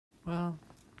Well,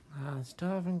 still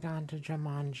haven't gone to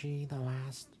Jumanji,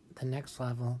 the next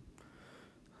level.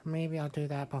 Maybe I'll do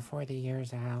that before the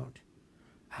year's out.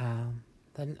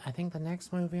 Then I think the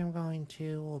next movie I'm going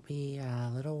to will be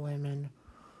Little Women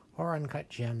or Uncut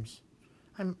Gems.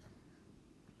 I'm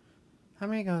I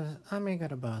may go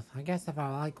to both. I guess if I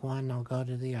like one, I'll go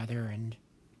to the other, and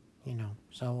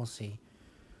so we'll see.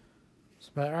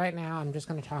 But right now, I'm just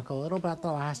going to talk a little about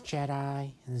The Last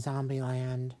Jedi and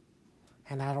Zombieland,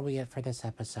 and that'll be it for this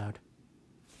episode.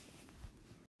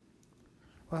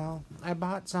 Well, I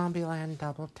bought Zombieland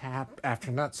Double Tap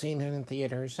after not seeing it in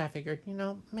theaters. I figured,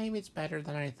 maybe it's better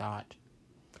than I thought.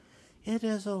 It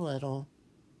is a little,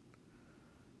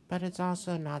 but it's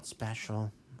also not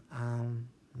special.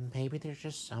 Maybe there's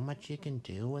just so much you can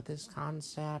do with this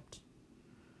concept.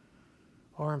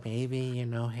 Or maybe,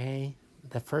 hey,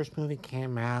 the first movie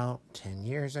came out 10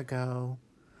 years ago.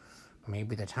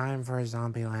 Maybe the time for a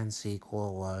Zombieland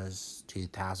sequel was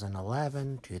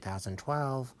 2011,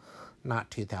 2012,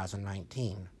 not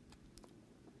 2019.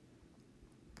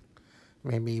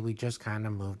 Maybe we just kind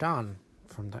of moved on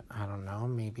I don't know,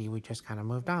 maybe we just kind of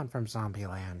moved on from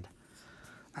Zombieland.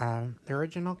 The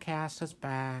original cast is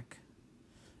back.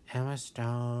 Emma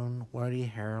Stone,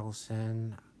 Woody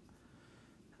Harrelson,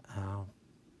 oh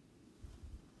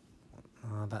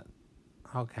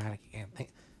god, I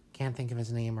can't think of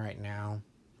his name right now.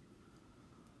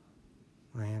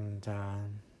 And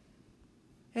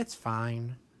it's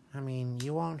fine. I mean,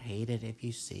 you won't hate it if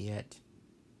you see it.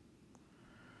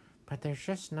 But there's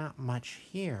just not much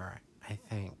here, I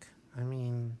think. I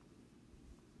mean,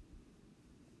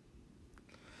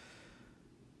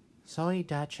 Zoe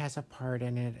Dutch has a part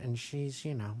in it, and she's,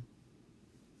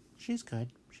 she's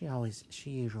good. She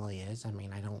usually is. I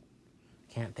mean,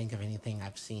 can't think of anything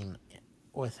I've seen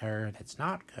with her that's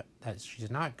not good, that she's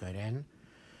not good in.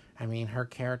 I mean, her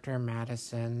character,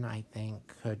 Madison, I think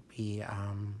could be,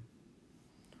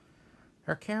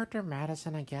 her character,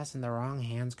 Madison, I guess, in the wrong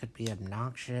hands could be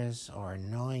obnoxious or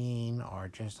annoying or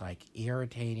just,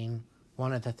 irritating.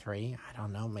 One of the three. I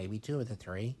don't know, maybe two of the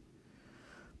three.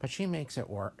 But she makes it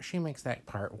work. She makes that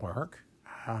part work.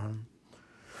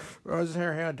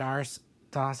 Rosario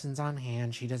Dawson's on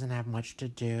hand. She doesn't have much to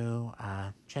do.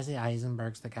 Jesse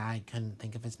Eisenberg's the guy. I couldn't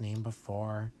think of his name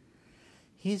before.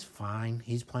 He's fine.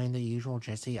 He's playing the usual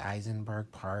Jesse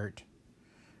Eisenberg part.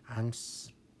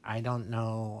 I don't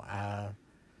know.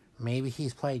 Maybe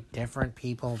he's played different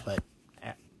people, but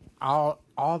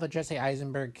all the Jesse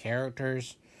Eisenberg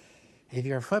characters, if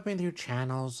you're flipping through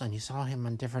channels and you saw him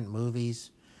on different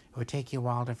movies, it would take you a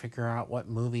while to figure out what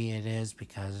movie it is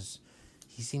because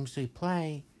he seems to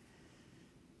play.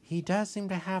 He does seem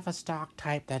to have a stock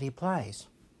type that he plays.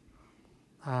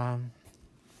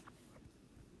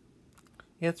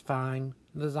 It's fine.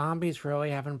 The zombies really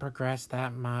haven't progressed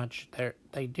that much.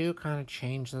 They do kind of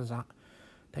change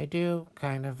They do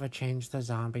kind of change the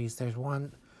zombies. There's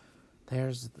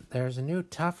a new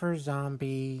tougher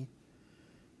zombie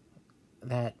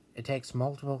that it takes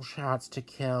multiple shots to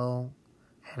kill,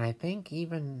 and I think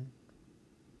even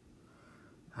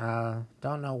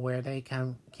don't know where they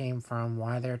came from,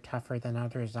 why they're tougher than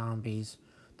other zombies.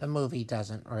 The movie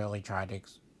doesn't really try to.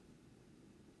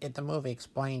 If the movie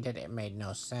explained it, it made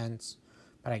no sense.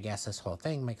 But I guess this whole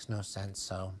thing makes no sense,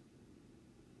 so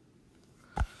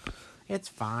it's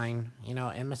fine.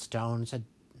 Emma Stone's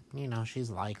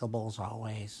she's likable as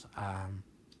always.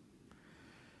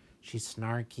 She's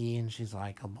snarky and she's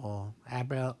likable.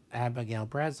 Abigail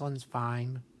Breslin's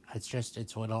fine. It's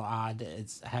a little odd. I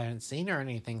haven't seen her or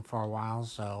anything for a while,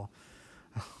 so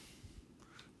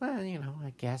well,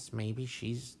 I guess maybe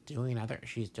she's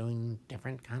doing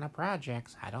different kind of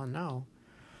projects. I don't know.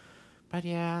 But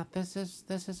yeah, this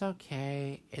is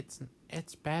okay.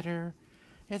 It's better.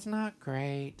 It's not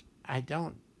great. I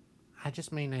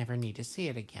just may never need to see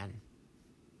it again.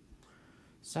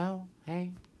 So,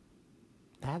 hey,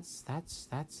 that's that.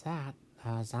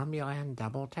 Zombieland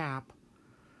Double Tap.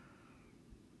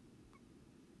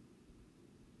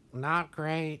 Not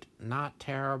great, not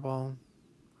terrible.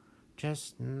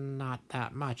 Just not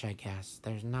that much, I guess.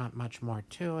 There's not much more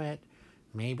to it.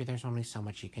 Maybe there's only so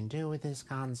much you can do with this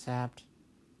concept.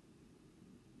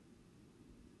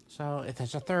 So if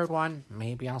there's a third one,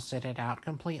 maybe I'll sit it out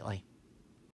completely.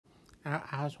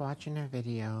 I was watching a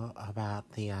video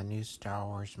about the new Star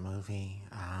Wars movie,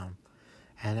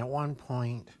 and at one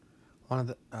point, one of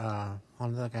the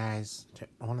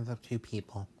two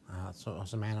people, so it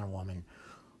was a man and a woman.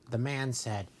 The man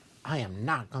said, "I am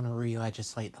not going to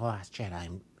re-legislate The Last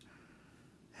Jedi."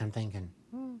 I'm thinking,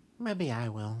 maybe I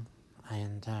will,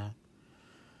 and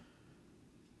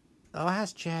The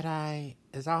Last Jedi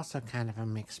is also kind of a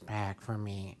mixed bag for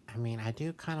me. I mean, I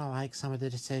do kind of like some of the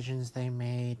decisions they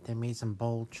made. They made some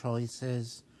bold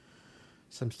choices.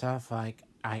 Some stuff like,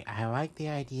 I like the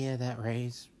idea that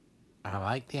I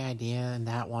like the idea in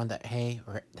that one that, hey,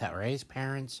 that Rey's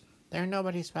parents, they're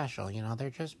nobody special, they're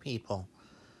just people.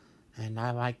 And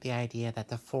I like the idea that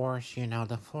the Force,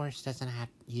 the Force doesn't have,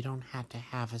 you don't have to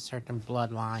have a certain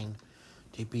bloodline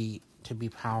to be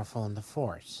powerful in the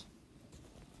Force.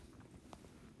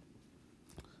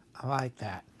 I like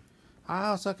that. I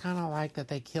also kind of like that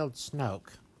they killed Snoke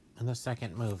in the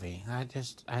second movie. I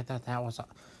thought that was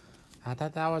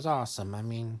awesome. I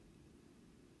mean,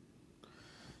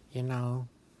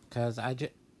 because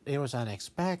it was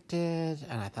unexpected,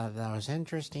 and I thought that was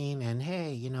interesting. And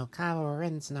hey, Kylo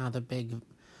Ren's Kylo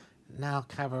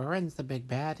Ren's the big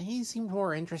bad. He seemed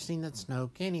more interesting than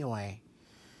Snoke anyway.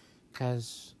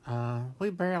 Because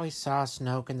we barely saw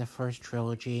Snoke in the first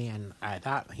trilogy, and I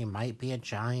thought he might be a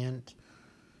giant.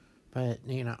 But,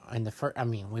 we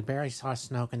barely saw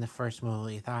Snoke in the first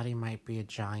movie. Thought he might be a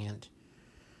giant.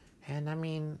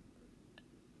 And,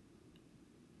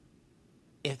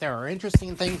 if there are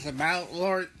interesting things about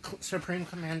Lord Supreme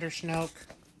Commander Snoke,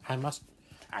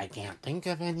 I can't think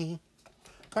of any.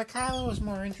 But Kylo was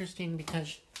more interesting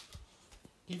because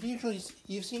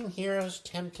you've seen heroes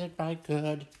tempted by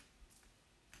good.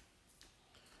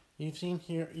 You've seen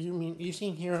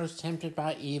heroes tempted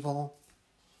by evil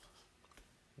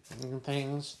and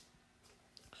things.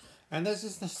 And this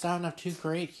is the son of two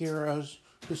great heroes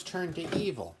who's turned to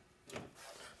evil.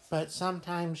 But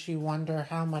sometimes you wonder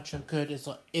how much of good is,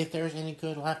 if there's any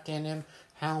good left in him,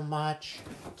 how much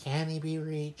can he be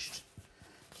reached?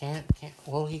 Can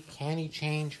he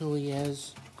change who he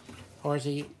is? Or is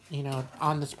he,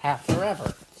 on this path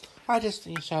forever?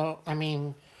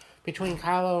 Between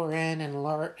Kylo Ren and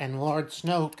Lord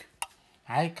Snoke,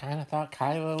 I kind of thought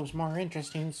Kylo was more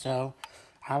interesting, so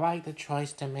I like the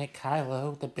choice to make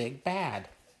Kylo the big bad.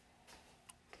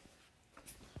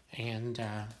 And,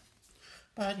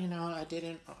 but, I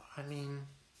didn't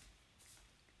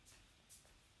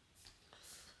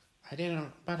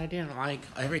like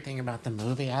everything about the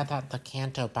movie. I thought the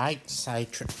Canto Bight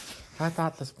side trip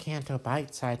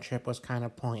was kind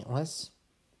of pointless.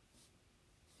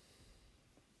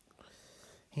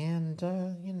 And,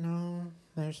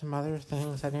 there's some other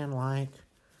things I didn't like.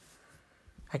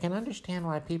 I can understand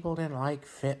why people didn't like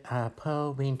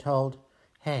Poe being told,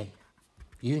 hey,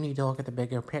 you need to look at the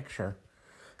bigger picture.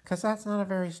 Because that's not a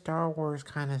very Star Wars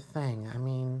kind of thing. I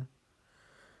mean,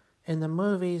 in the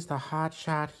movies, the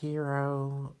hotshot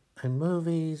hero, in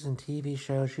movies and TV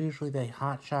shows, usually the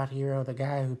hotshot hero, the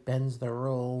guy who bends the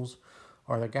rules,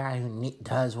 or the guy who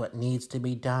does what needs to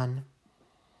be done.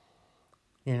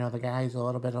 The guy who's a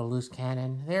little bit of loose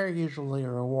cannon, they're usually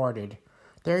rewarded.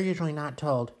 They're usually not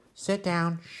told, sit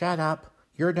down, shut up,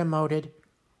 you're demoted.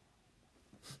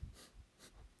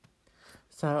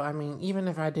 So, even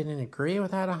if I didn't agree with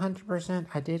that 100%,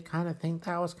 I did kind of think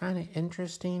that was kind of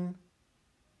interesting.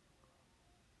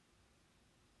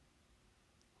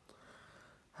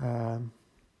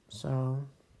 So,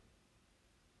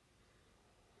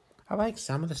 I like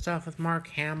some of the stuff with Mark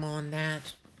Hamill and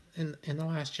that in The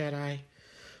Last Jedi.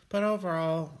 But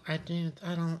overall, I didn't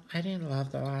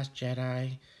love The Last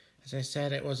Jedi. As I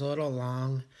said, it was a little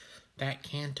long. That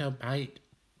Canto Bight,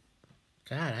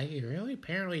 God, I really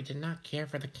apparently did not care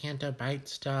for the Canto Bight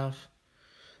stuff.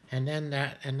 And then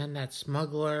that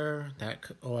smuggler, that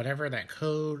code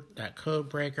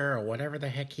breaker, or whatever the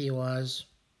heck he was,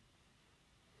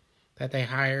 that they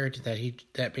hired,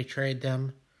 that betrayed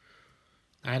them.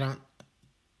 That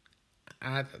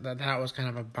was kind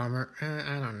of a bummer.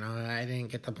 I don't know. I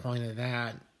didn't get the point of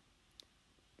that.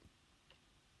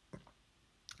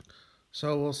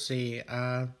 So we'll see.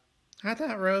 I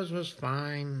thought Rose was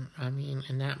fine.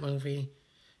 In that movie.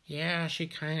 Yeah, she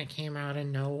kind of came out of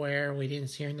nowhere. We didn't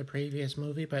see her in the previous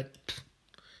movie, but,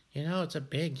 it's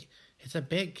a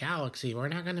big galaxy. We're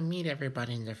not going to meet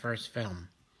everybody in the first film.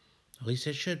 At least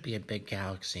it should be a big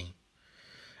galaxy.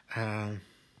 And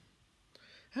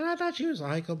I thought she was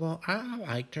likable. I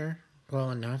liked her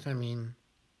well enough.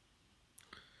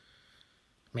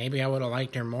 Maybe I would have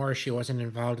liked her more if she wasn't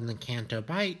involved in the Canto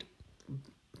Bight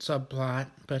subplot.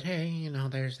 But hey,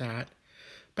 there's that.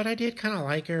 But I did kind of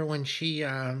like her when she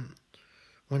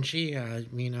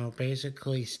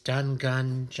basically stun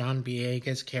gunned John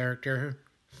Boyega's character,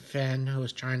 Finn, who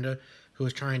was trying to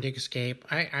escape.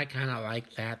 I kind of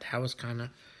liked that. That was kind of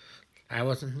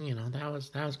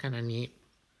neat.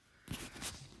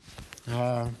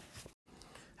 I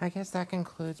guess that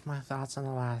concludes my thoughts on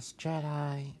The Last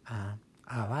Jedi. I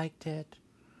liked it.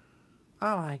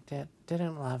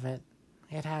 Didn't love it.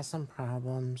 it has some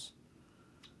problems.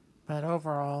 But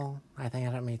overall, I think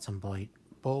I made some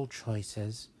bold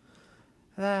choices.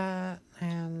 I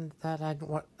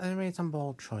made some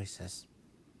bold choices.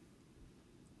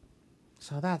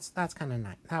 So that's kind of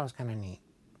nice. That was kind of neat.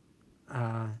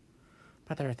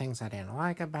 But there are things I didn't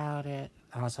like about it.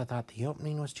 I also thought the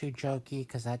opening was too jokey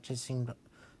because that seemed a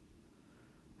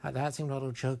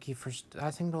little jokey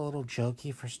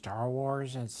for Star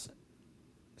Wars. It's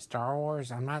Star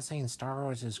Wars. I'm not saying Star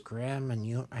Wars is grim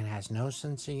and has no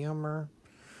sense of humor,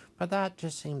 but that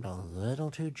just seemed a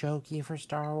little too jokey for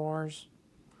Star Wars.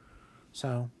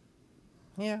 So,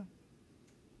 yeah.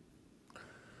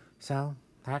 So,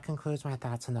 that concludes my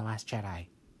thoughts on The Last Jedi.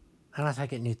 Unless I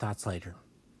get new thoughts later.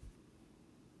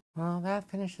 Well, that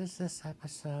finishes this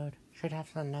episode. Should have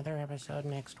another episode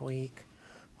next week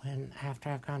after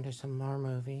I've gone to some more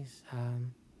movies.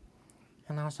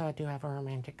 And also I do have a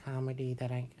romantic comedy that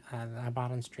I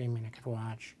bought on streaming I could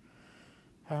watch.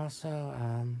 Also,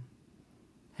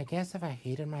 I guess if I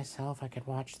hated myself, I could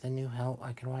watch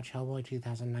Hellboy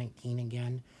 2019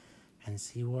 again and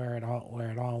see where it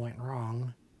all went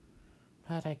wrong.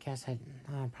 But I guess I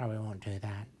probably won't do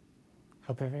that.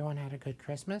 Hope everyone had a good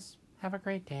Christmas. Have a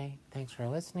great day. Thanks for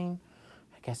listening.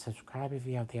 I guess subscribe if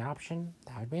you have the option.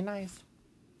 That would be nice.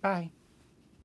 Bye.